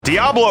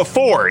Diablo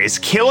 4 is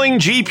killing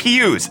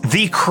GPUs.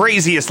 The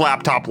craziest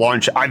laptop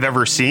launch I've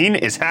ever seen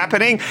is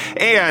happening,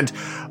 and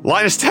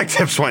Linus Tech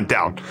Tips went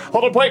down.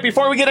 Hold on, wait,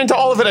 before we get into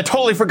all of it, I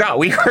totally forgot.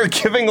 We are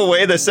giving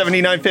away the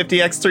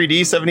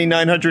 7950X3D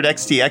 7900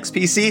 XTX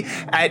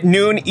PC at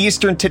noon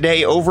Eastern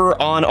today over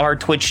on our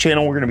Twitch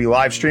channel. We're going to be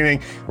live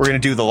streaming. We're going to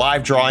do the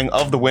live drawing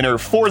of the winner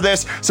for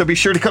this, so be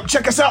sure to come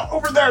check us out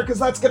over there because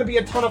that's going to be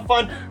a ton of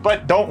fun.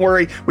 But don't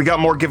worry, we got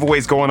more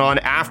giveaways going on.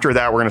 After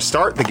that, we're going to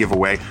start the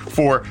giveaway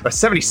for a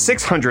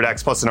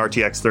 7600X plus an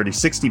RTX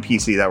 3060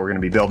 PC that we're going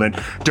to be building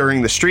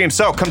during the stream.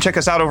 So come check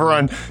us out over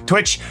on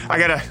Twitch.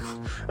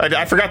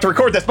 I forgot to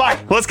record this. Bye.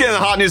 Let's get into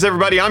the hot news,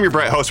 everybody. I'm your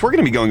Brett host. We're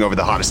going to be going over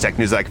the hottest tech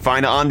news I can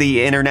find on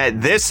the internet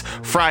this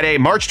Friday,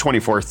 March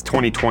 24th,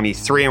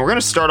 2023. And we're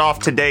going to start off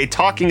today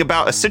talking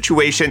about a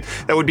situation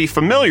that would be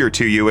familiar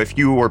to you if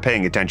you were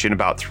paying attention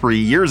about 3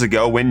 years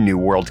ago when New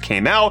World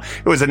came out.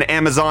 It was an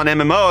Amazon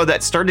MMO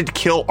that started to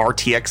kill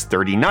RTX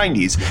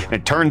 3090s. And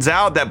it turns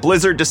out that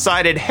Blizzard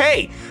decided,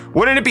 hey,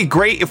 wouldn't it be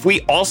great if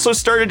we also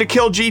started to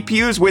kill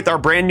GPUs with our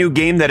brand new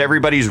game that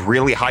everybody's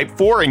really hyped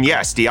for? And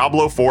yes,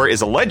 Diablo 4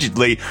 is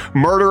allegedly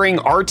murdering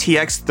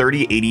RTX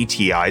 3080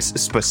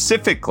 Ti's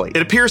specifically.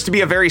 It appears to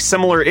be a very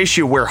similar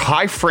issue where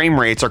high frame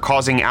rates are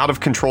causing out of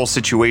control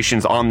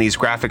situations on these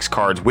graphics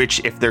cards,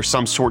 which if there's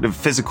some sort of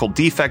physical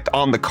defect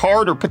on the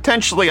card or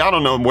potentially, I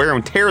don't know, wear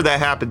and tear that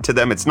happened to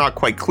them, it's not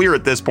quite clear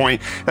at this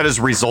point, that is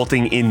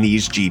resulting in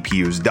these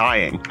GPUs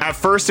dying. At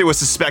first, it was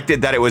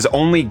suspected that it was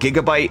only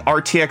Gigabyte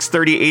RTX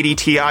 3080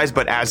 Ti's,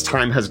 but as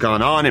time has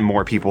gone on and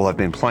more people have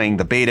been playing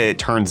the beta, it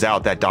turns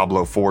out that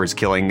Diablo 4 is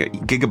killing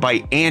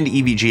Gigabyte and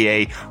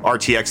EVGA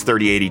RTX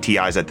 3080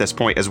 Ti's at this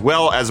point, as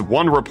well as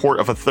one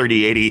report of a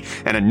 3080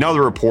 and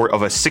another report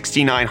of a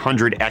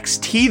 6900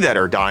 XT that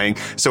are dying.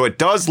 So it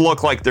does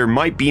look like there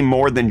might be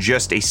more than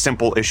just a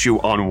simple issue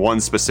on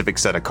one specific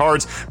set of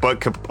cards,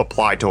 but could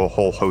apply to a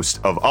whole host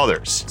of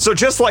others. So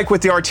just like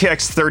with the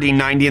RTX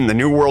 3090 and the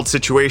New World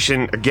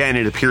situation, again,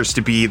 it appears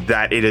to be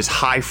that it is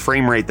high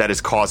frame rate that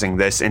is causing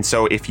this. And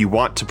so if you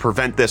want to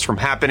prevent this from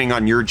happening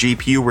on your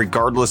GPU,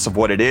 regardless of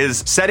what it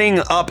is, setting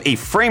up a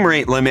frame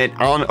rate limit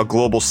on a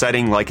global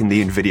setting like in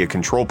the NVIDIA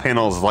control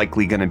panel is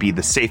likely going to be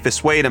the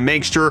safest way to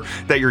make sure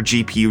that your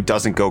GPU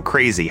doesn't go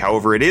crazy.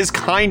 However, it is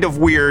kind of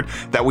weird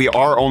that we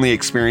are only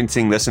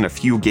experiencing this in a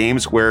few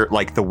games where,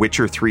 like, The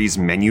Witcher 3's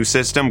menu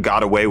system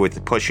got away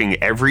with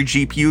pushing every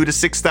GPU to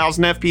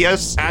 6000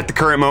 FPS. At the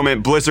current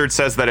moment, Blizzard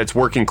says that it's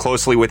working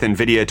closely with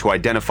NVIDIA to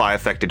identify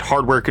affected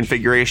hardware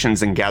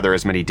configurations and gather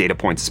as many data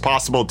points as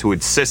possible to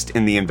assist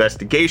in the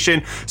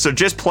investigation. So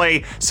just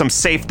play some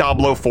safe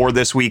Diablo 4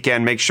 this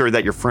weekend. Make sure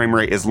that your frame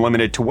rate is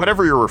limited to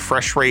whatever your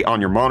refresh rate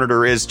on your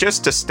monitor is,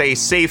 just to stay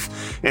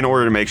safe in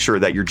order to make sure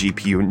that your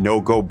GPU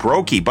no go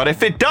brokey. But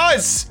if it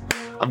does,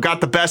 I've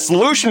got the best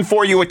solution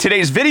for you with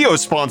today's video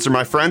sponsor,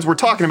 my friends. We're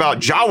talking about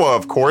Jawa,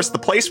 of course, the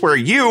place where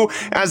you,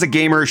 as a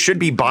gamer, should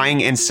be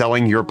buying and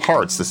selling your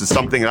parts. This is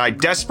something that I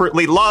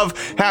desperately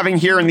love having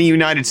here in the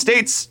United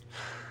States.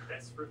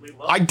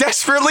 I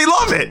desperately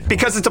love it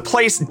because it's a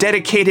place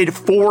dedicated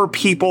for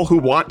people who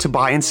want to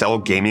buy and sell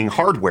gaming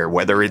hardware,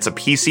 whether it's a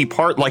PC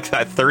part like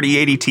that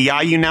 3080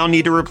 Ti you now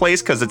need to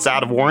replace because it's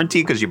out of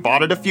warranty because you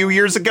bought it a few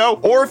years ago,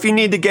 or if you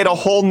need to get a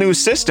whole new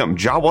system,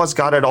 Jawa's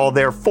got it all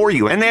there for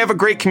you. And they have a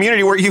great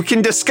community where you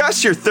can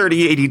discuss your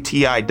 3080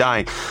 Ti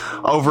dying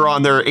over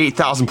on their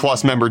 8,000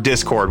 plus member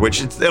Discord,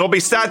 which it'll be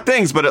sad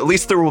things, but at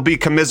least there will be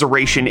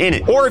commiseration in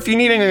it. Or if you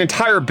need an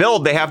entire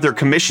build, they have their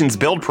commissions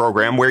build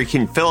program where you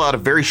can fill out a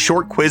very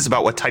short quiz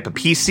about what type of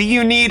PC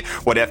you need,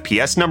 what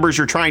FPS numbers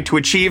you're trying to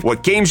achieve,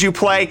 what games you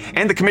play,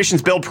 and the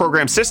commissions build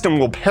program system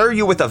will pair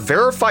you with a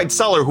verified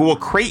seller who will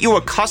create you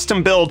a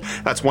custom build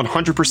that's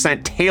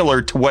 100%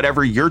 tailored to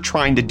whatever you're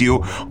trying to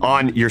do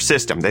on your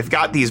system. They've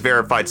got these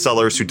verified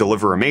sellers who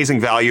deliver amazing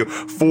value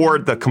for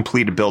the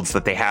completed builds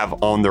that they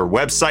have on their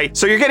website.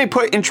 So you're getting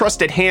put in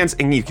trusted hands,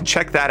 and you can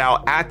check that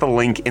out at the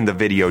link in the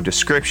video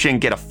description.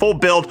 Get a full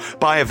build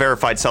by a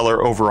verified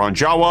seller over on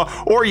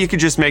Jawa, or you could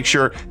just make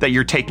sure that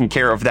you're taking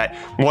care of that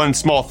one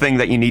small thing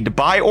that you need to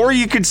buy, or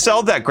you could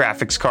sell that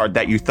graphics card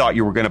that you thought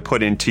you were going to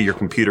put into your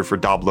computer for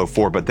Diablo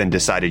 4, but then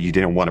decided you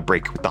didn't want to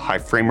break with the high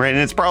frame rate, and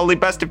it's probably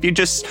best if you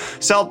just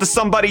sell it to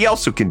somebody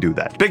else who can do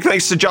that. Big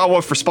thanks to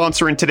Jawa for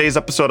sponsoring today's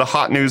episode of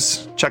Hot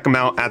News. Check them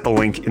out at the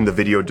link in the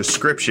video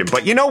description.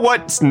 But you know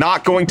what's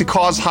not going to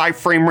cause high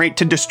frame rate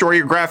to destroy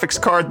your graphics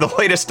card? The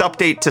latest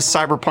update to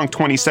Cyberpunk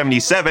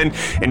 2077.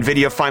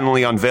 NVIDIA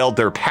finally unveiled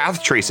their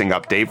path tracing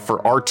update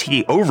for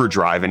RT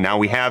Overdrive, and now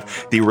we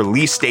have the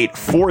release date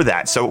for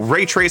that. So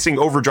ray tracing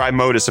overdrive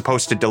mode is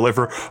supposed to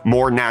deliver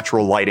more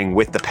natural lighting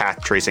with the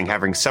path tracing,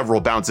 having several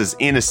bounces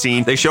in a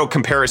scene. They show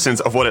comparisons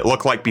of what it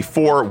looked like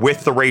before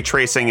with the ray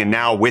tracing and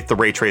now with the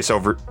ray trace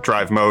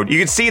overdrive mode. You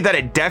can see that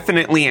it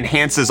definitely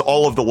enhances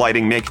all of the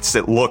lighting, makes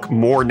it look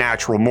more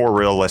natural, more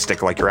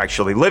realistic, like you're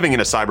actually living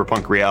in a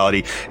cyberpunk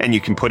reality, and you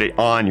can put it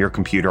on your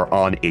computer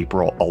on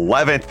April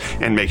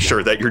 11th and make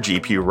sure that your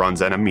GPU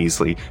runs at a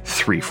measly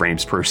 3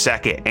 frames per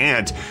second.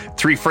 And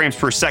 3 frames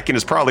per second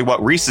is probably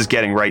what Reese is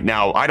getting right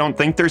now. I don't don't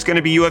think there's going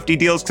to be UFD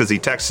deals because he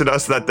texted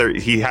us that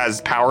he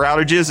has power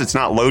outages. It's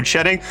not load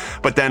shedding.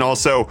 But then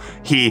also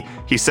he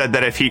said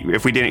that if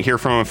we didn't hear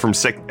from him from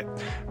sick.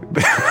 He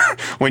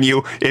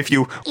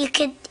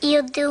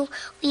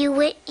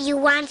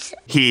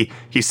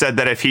said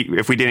that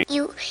if we didn't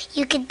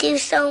you could do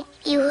so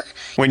you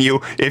but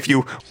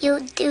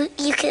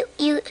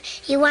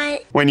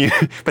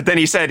then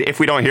he said if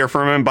we don't hear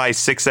from him by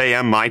 6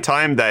 a.m. my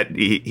time that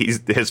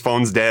his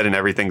phone's dead and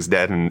everything's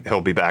dead and he'll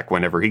be back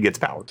whenever he gets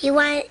power. You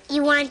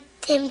want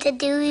him to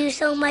do you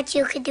so much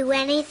you could do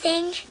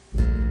anything?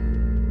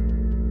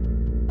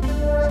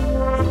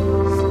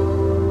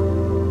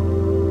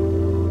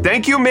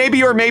 Thank you,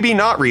 maybe or maybe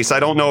not, Reese. I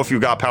don't know if you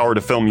got power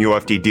to film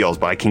UFD deals,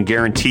 but I can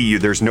guarantee you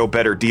there's no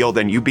better deal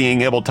than you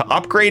being able to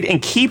upgrade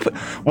and keep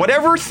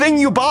whatever thing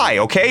you buy,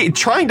 okay?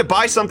 Trying to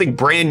buy something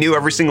brand new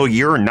every single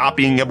year and not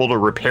being able to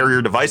repair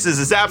your devices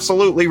is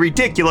absolutely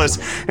ridiculous,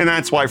 and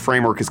that's why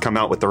Framework has come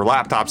out with their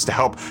laptops to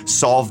help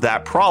solve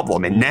that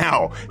problem, and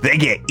now they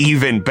get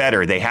even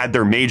better. They had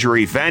their major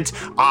event.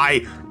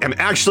 I am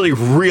actually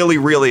really,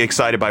 really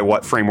excited by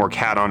what Framework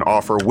had on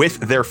offer with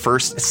their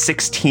first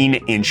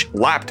 16-inch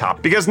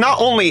laptop, because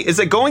not only is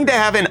it going to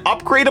have an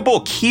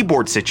upgradable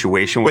keyboard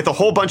situation with a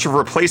whole bunch of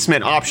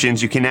replacement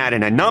options, you can add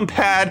in a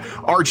numpad,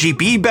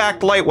 RGB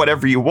backlight,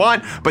 whatever you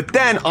want, but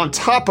then on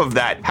top of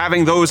that,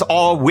 having those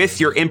all with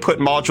your input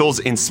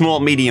modules in small,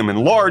 medium, and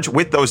large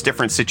with those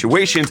different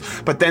situations,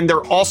 but then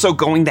they're also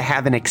going to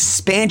have an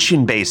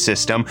expansion-based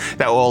system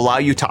that will allow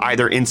you to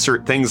either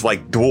insert things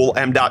like dual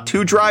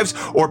M.2 drives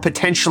or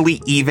potentially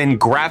even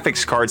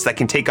graphics cards that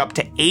can take up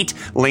to 8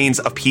 lanes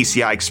of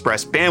PCI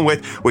Express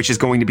bandwidth, which is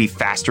going to be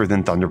faster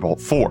than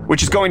Thunderbolt 4,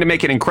 which is going to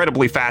make it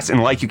incredibly fast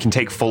and like you can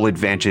take full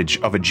advantage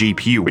of a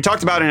GPU. We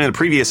talked about it in a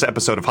previous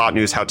episode of Hot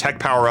News how Tech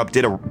Power Up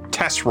did a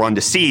test run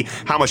to see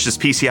how much does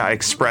PCI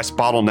Express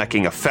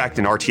bottlenecking affect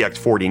an RTX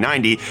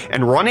 4090,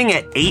 and running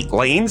at 8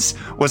 lanes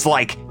was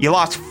like you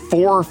lost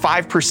 4 or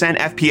 5%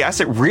 FPS.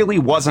 It really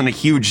wasn't a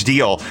huge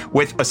deal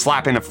with a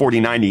slap in a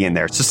 4090 in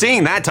there. So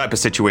seeing that type of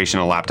situation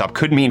in a laptop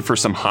could mean for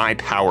some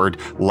high-powered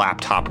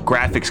laptop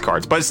graphics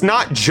cards. But it's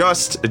not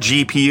just a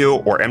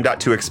GPU or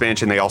M.2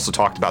 expansion. They also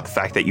talked about the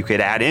fact that you could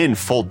add in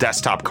full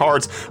desktop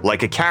cards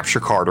like a capture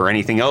card or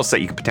anything else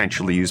that you could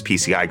potentially use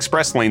PCI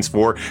Express lanes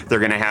for. They're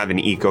going to have an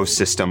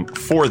ecosystem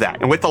for that.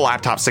 And with the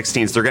laptop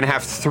 16s, they're going to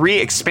have 3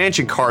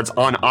 expansion cards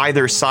on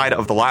either side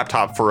of the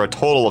laptop for a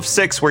total of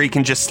 6, where you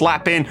can just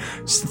slap in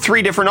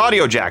 3 different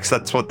audio jacks.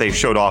 That's what they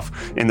showed off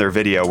in their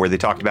video where they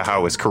talked about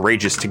how it was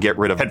courageous to get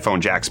rid of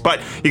headphone jacks.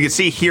 But you can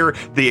see here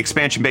the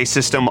expansion-based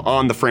system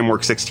on the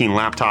Framework 16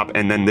 laptop,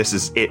 and then this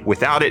is it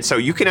without it. So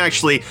you can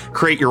actually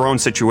create your own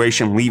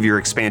situation, leave your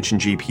expansion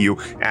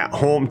GPU at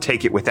home,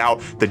 take it without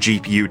the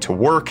GPU to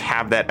work,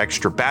 have that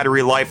extra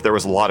battery life. There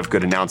was a lot of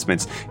good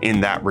announcements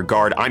in that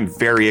regard. I'm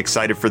very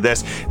excited for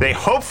this. They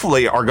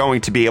hopefully are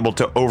going to be able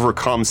to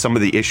overcome some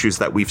of the issues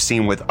that we've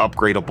seen with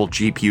upgradable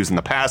GPUs in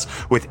the past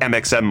with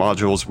MXM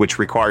modules, which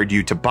required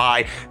you to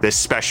buy this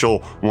special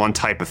one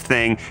type of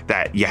thing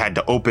that you had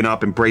to open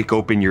up and break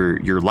open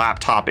your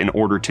laptop in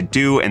order to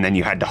do, and then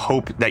you had to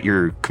hope that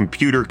your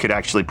computer could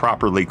actually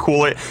properly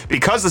cool it.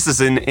 Because this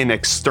is an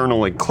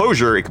external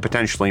enclosure, it could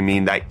potentially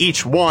mean that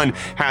each one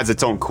has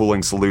its own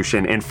cooling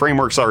solution, and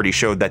Framework's already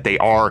showed that they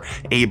are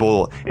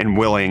able and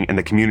willing, and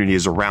the community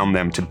is around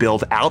them to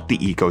build out the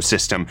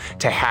ecosystem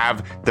to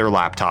have their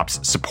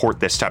laptops support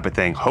this type of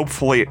thing,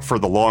 hopefully for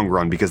the long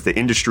run, because the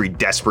industry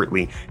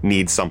desperately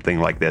needs something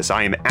like this.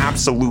 I am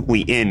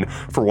absolutely in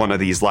for one of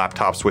these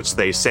laptops, which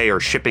they say are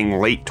shipping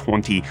late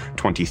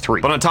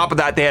 2023. But on top of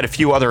that, they had a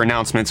few other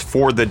announcements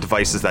for the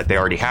devices that they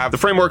already have. The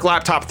Framework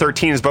Laptop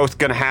 13 is both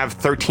going to have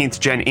 13th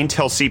gen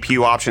Intel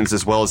CPU options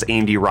as well as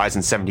AMD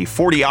Ryzen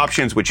 7040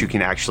 options, which you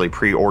can actually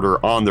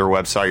pre-order on their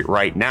website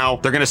right now.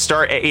 They're going to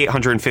start at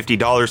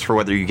 $850 for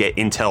whether you get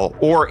Intel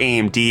or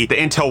AMD. The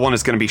Intel one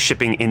is going to be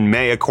shipping in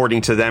May,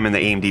 according to them, and the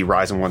AMD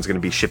Ryzen one is going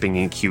to be shipping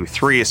in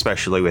Q3,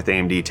 especially with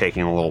AMD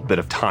taking a little bit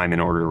of time in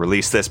order to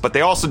release this. But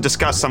they also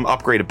discussed some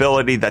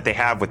upgradability that they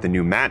have with the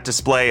new matte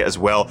display, as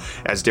well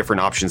as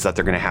different options that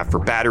they're going to have for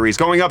batteries,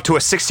 going up to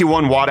a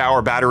 61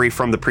 watt-hour battery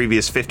from the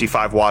previous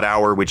 55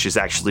 watt-hour, which is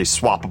actually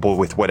swappable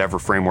with whatever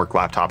Framework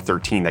Laptop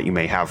 13 that you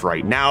may have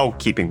right now,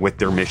 keeping with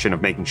their mission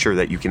of making sure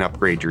that you can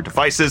upgrade your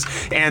devices.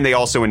 And they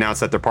also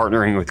announced that they're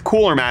partnering with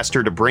Cooler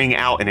Master to bring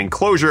out an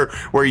enclosure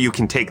where you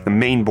can take the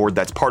main board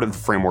that's part of the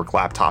Framework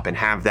laptop and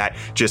have that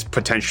just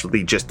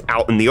potentially just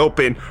out in the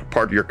open,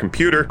 part of your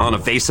computer, on a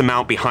VESA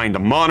mount behind a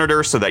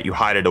monitor so that you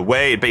hide it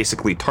away. It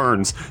basically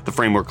turns the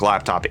Framework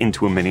laptop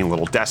into a mini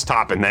little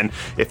desktop. And then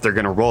if they're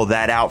going to roll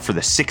that out for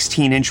the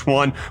 16-inch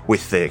one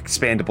with the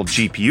expandable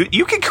GPU,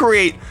 you can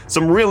create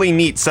some really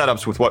neat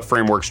setups with what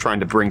Framework's trying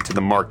to bring to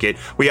the market.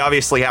 We obviously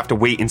obviously have to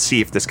wait and see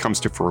if this comes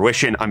to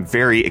fruition. I'm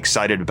very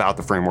excited about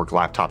the Framework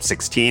Laptop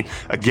 16.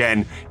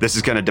 Again, this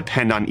is going to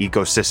depend on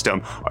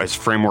ecosystem. Is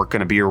Framework going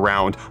to be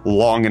around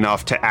long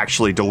enough to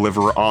actually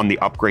deliver on the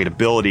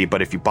upgradability?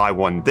 But if you buy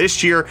one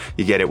this year,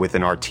 you get it with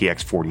an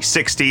RTX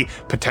 4060,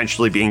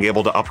 potentially being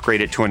able to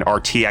upgrade it to an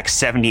RTX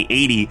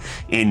 7080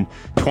 in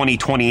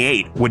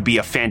 2028 would be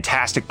a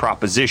fantastic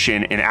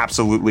proposition and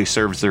absolutely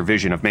serves their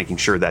vision of making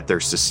sure that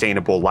there's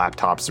sustainable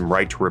laptops and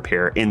right to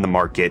repair in the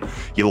market.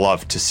 You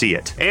love to see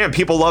it. And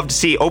people love to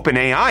see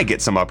OpenAI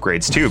get some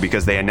upgrades too,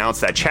 because they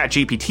announced that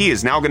ChatGPT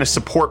is now going to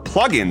support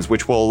plugins,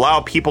 which will allow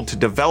people to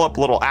develop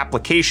little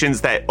applications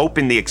that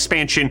open the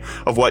expansion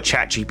of what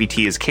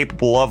ChatGPT is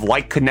capable of,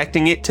 like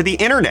connecting it to the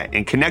internet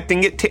and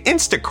connecting it to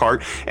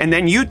Instacart, and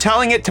then you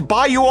telling it to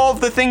buy you all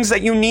of the things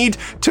that you need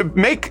to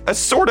make a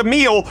sort of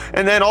meal,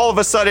 and then all of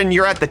a sudden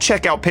you're at the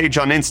checkout page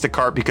on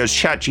Instacart because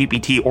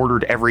ChatGPT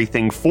ordered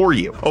everything for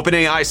you.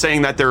 OpenAI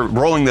saying that they're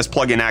rolling this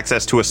plugin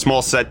access to a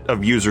small set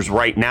of users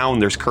right now,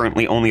 and there's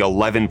currently only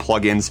 11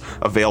 plugins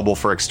available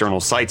for external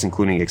sites,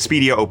 including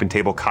Expedia,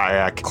 OpenTable,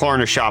 Kayak,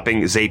 Klarna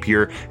Shopping,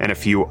 Zapier, and a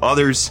few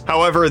others.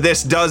 However,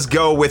 this does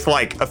go with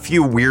like a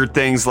few weird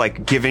things,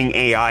 like giving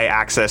AI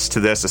access to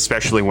this,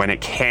 especially when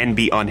it can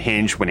be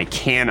unhinged, when it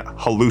can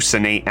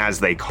hallucinate, as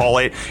they call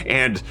it.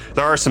 And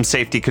there are some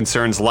safety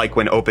concerns, like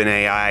when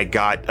OpenAI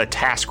got a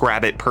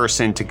TaskRabbit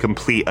person to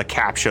complete a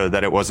CAPTCHA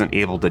that it wasn't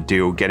able to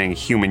do, getting a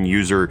human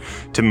user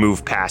to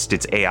move past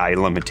its AI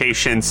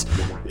limitations.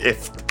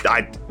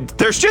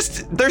 There's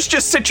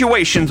just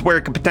situations where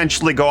it could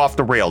potentially go off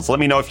the rails. Let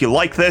me know if you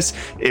like this.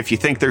 If you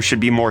think there should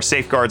be more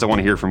safeguards, I want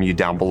to hear from you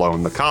down below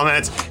in the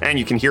comments. And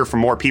you can hear from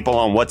more people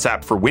on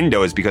WhatsApp for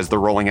Windows, because they're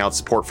rolling out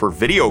support for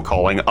video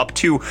calling, up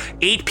to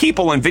 8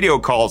 people in video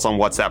calls on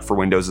WhatsApp for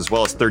Windows, as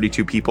well as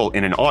 32 people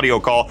in an audio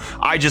call.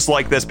 I just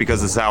like this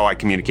because this is how I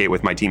communicate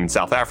with my team in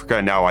South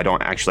Africa. Now I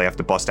don't actually have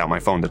to bust out my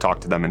phone to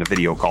talk to them in a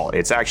video call.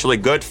 It's actually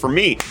good for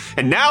me.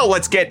 And now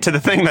let's get to the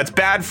thing that's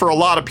bad for a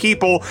lot of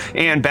people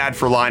and bad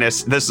for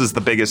Linus. This is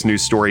the biggest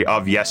news story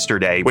of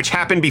yesterday, which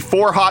happened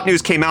before hot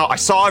news came out. I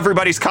saw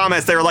everybody's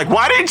comments. They were like,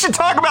 why didn't you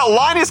talk about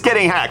Linus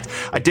getting hacked?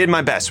 I did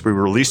my best. We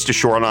released a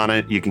short on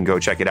it. You can go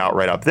check it out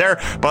right up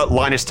there. But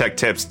Linus Tech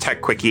Tips,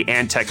 Tech Quickie,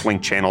 and Tech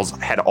Link channels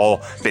had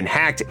all been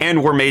hacked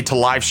and were made to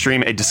live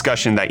stream a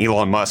discussion that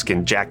Elon Musk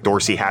and Jack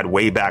Dorsey had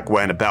way back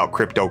when about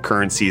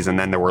cryptocurrencies. And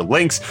then there were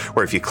links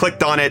where if you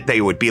clicked on it,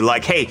 they would be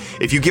like, hey,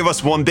 if you give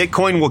us 1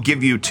 Bitcoin, we'll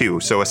give you 2.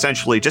 So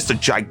essentially just a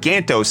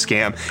giganto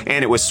scam,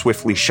 and it was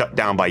swiftly shut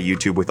down by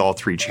YouTube, with all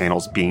 3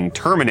 channels being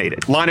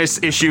terminated.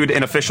 Linus issued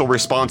an official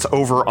response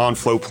over on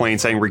Floatplane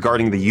saying,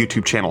 regarding the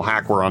YouTube channel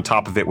hack, we're on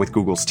top of it with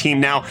Google's team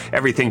now.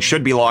 Everything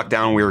should be locked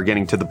down. We were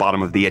getting to the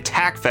bottom of the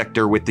attack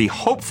vector with the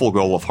hopeful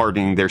goal of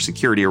hardening their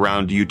security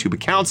around YouTube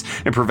accounts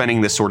and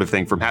preventing this sort of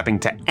thing from happening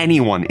to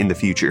anyone in the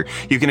future.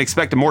 You can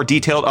expect a more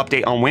detailed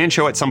update on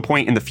Wanshow at some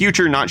point in the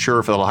future. Not sure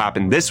if it'll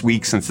happen this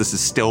week, since this is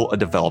still a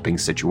developing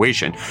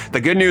situation.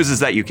 The good news is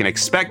that you can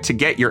expect to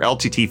get your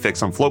LTT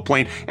fix on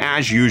Floatplane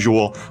as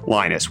usual.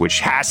 Linus, which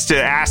has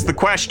to ask the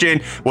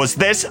question, was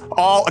this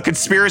all a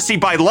conspiracy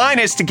by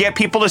Linus to get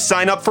people to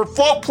sign up for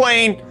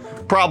Floatplane?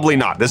 Probably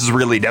not. This is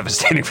really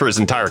devastating for his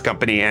entire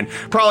company, and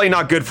probably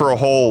not good for a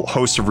whole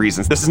host of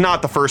reasons. This is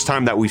not the first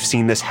time that we've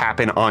seen this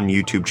happen on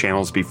YouTube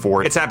channels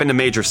before. It's happened to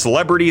major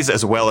celebrities,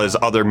 as well as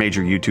other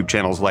major YouTube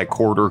channels like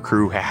Corridor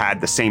Crew had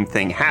the same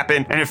thing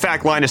happen. And in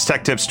fact, Linus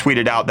Tech Tips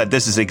tweeted out that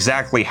this is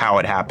exactly how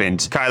it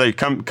happened.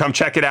 Kyler, come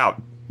check it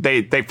out.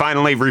 They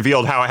finally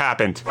revealed how it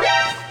happened.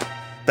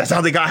 That's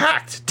how they got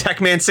hacked.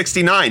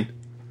 Techman69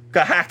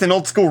 got hacked in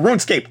old school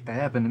RuneScape. That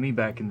happened to me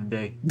back in the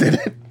day. Did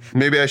it?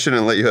 Maybe I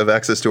shouldn't let you have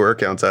access to our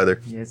accounts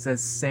either. Yeah, it's the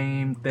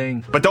same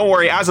thing. But don't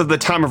worry, as of the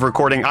time of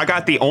recording, I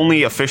got the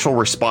only official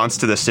response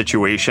to this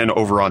situation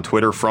over on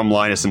Twitter from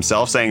Linus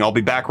himself, saying, I'll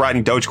be back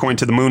riding Dogecoin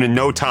to the moon in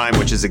no time,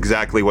 which is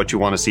exactly what you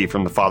want to see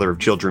from the father of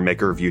children,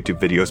 maker of YouTube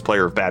videos,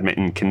 player of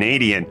badminton,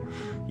 Canadian.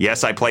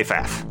 Yes, I play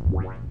FAF.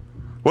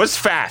 What's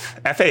FAF?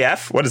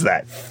 F-A-F? What is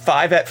that?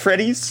 5 at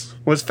Freddy's?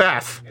 What's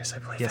FAF? Yes,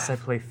 I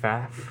play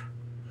FAF.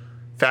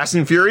 Fast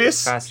and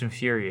Furious? Fast and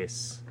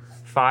Furious.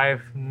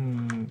 5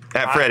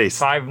 at Freddy's.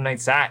 5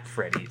 nights at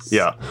Freddy's.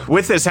 Yeah.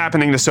 With this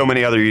happening to so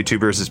many other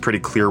YouTubers, it's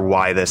pretty clear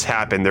why this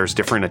happened. There's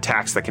different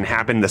attacks that can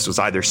happen. This was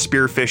either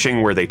spear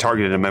phishing, where they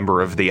targeted a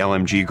member of the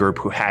LMG group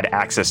who had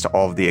access to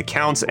all of the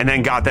accounts and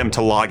then got them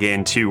to log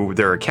into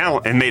their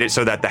account and made it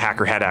so that the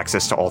hacker had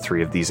access to all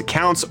 3 of these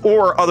accounts.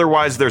 Or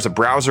otherwise, there's a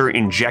browser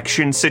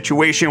injection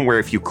situation where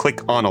if you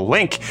click on a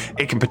link,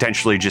 it can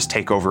potentially just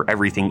take over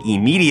everything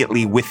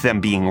immediately with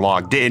them being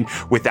logged in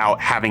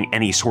without having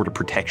any sort of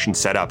protection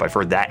set up. I've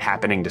heard that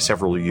happening to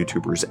several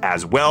YouTubers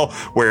as well,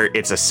 where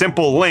it's a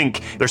simple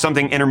link. There's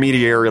something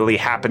intermediarily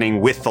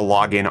happening with the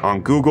login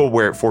on Google,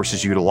 where it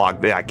forces you to log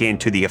back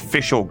into the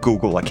official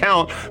Google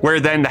account, where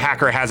then the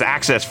hacker has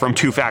access from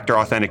 2-factor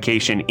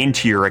authentication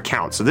into your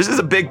account. So this is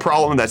a big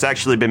problem that's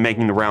actually been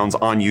making the rounds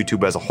on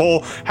YouTube as a whole,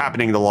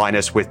 happening to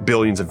Linus with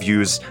billions of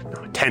views.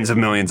 tens of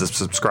millions of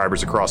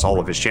subscribers across all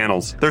of his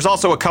channels. There's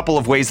also a couple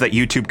of ways that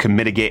YouTube can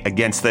mitigate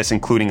against this,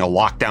 including a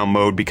lockdown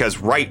mode, because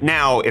right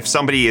now, if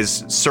somebody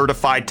is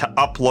certified to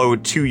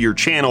upload to your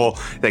channel,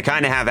 they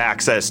kind of have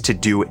access to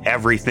do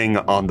everything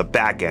on the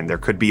back end. There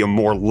could be a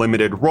more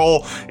limited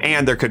role,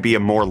 and there could be a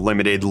more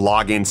limited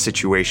login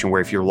situation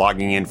where if you're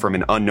logging in from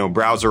an unknown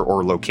browser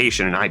or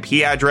location, an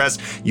IP address,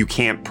 you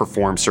can't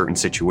perform certain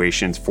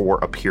situations for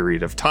a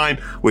period of time,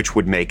 which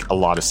would make a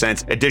lot of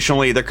sense.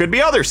 Additionally, there could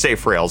be other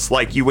safe rails,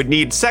 like you would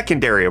need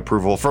secondary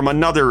approval from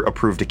another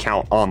approved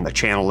account on the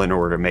channel in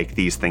order to make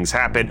these things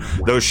happen.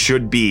 Those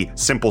should be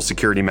simple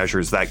security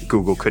measures that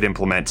Google could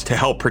implement to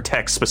help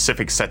protect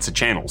specific sets of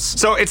channels.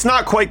 So it's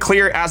not quite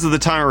clear as of the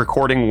time of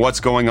recording what's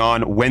going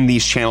on, when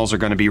these channels are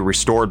going to be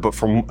restored, but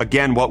from,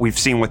 again, what we've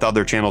seen with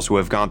other channels who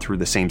have gone through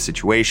the same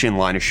situation,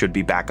 Linus should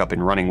be back up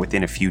and running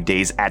within a few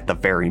days at the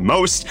very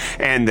most,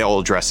 and they'll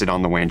address it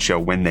on the WAN show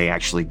when they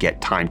actually get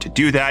time to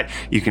do that.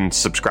 You can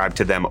subscribe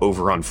to them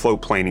over on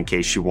Floatplane in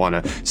case you want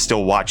to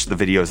still watch the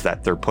videos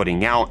that they're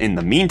putting out. In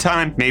the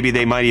meantime, maybe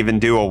they might even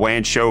do a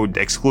WAN show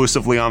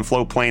exclusively on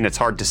Floatplane. It's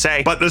hard to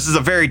say, but this is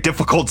a very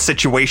difficult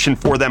situation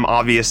for them.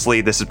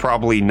 Obviously, this is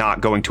probably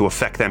not going to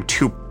affect them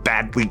too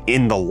badly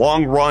in the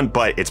long run,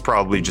 but it's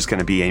probably just going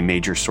to be a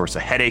major source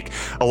of headache.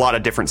 A lot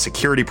of different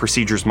security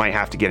procedures might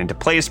have to get into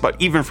place, but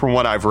even from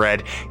what I've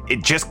read,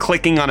 it just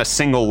clicking on a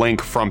single link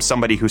from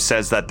somebody who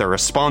says that they're a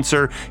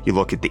sponsor, you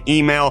look at the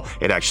email,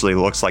 it actually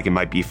looks like it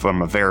might be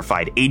from a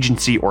verified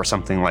agency or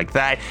something like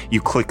that. You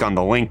click on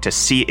the link to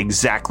see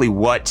exactly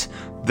what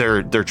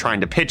they're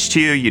trying to pitch to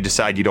you. You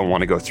decide you don't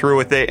want to go through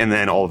with it, and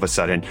then all of a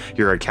sudden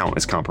your account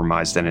is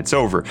compromised and it's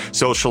over.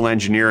 Social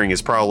engineering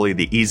is probably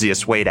the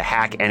easiest way to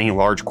hack any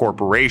large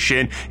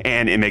corporation,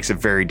 and it makes it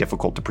very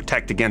difficult to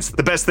protect against.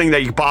 The best thing that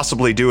you could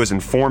possibly do is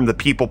inform the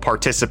people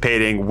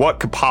participating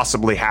what could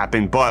possibly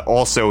happen, but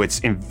also it's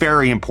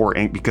very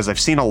important, because I've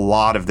seen a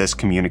lot of this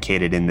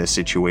communicated in this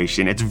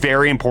situation. It's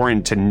very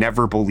important to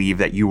never believe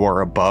that you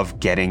are above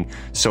getting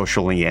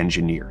socially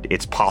engineered.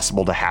 It's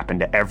possible to happen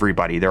to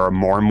everybody. There are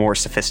more and more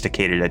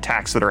sophisticated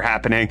attacks that are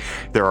happening.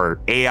 There are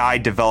AI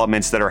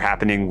developments that are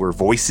happening where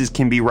voices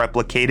can be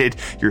replicated.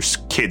 Your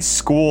kid's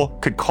school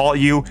could call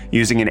you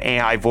using an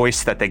AI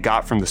voice that they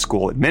got from the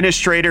school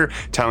administrator,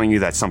 telling you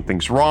that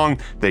something's wrong,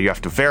 that you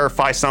have to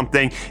verify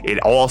something. It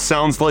all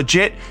sounds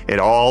legit. It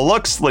all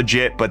looks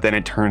legit, but then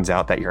it turns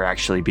out that you're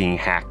actually being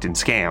hacked and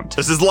scammed.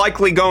 This is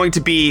likely going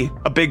to be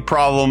a big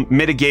problem.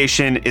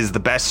 Mitigation is the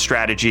best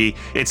strategy.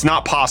 It's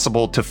not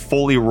possible to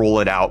fully rule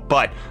it out,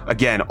 but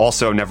again,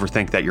 also never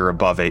think that you're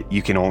above it.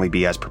 You can only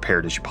be as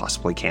prepared as you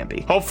possibly can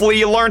be. Hopefully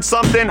you learned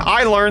something.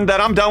 I learned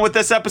that I'm done with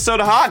this episode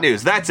of Hot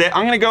News. That's it.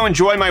 I'm going to go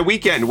enjoy my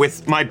weekend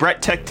with my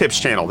Brett Tech Tips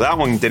channel. That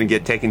one didn't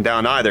get taken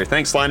down either.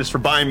 Thanks, Linus, for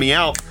buying me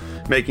out,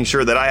 making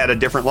sure that I had a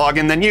different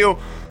login than you.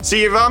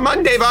 See you on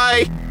Monday.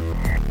 Bye.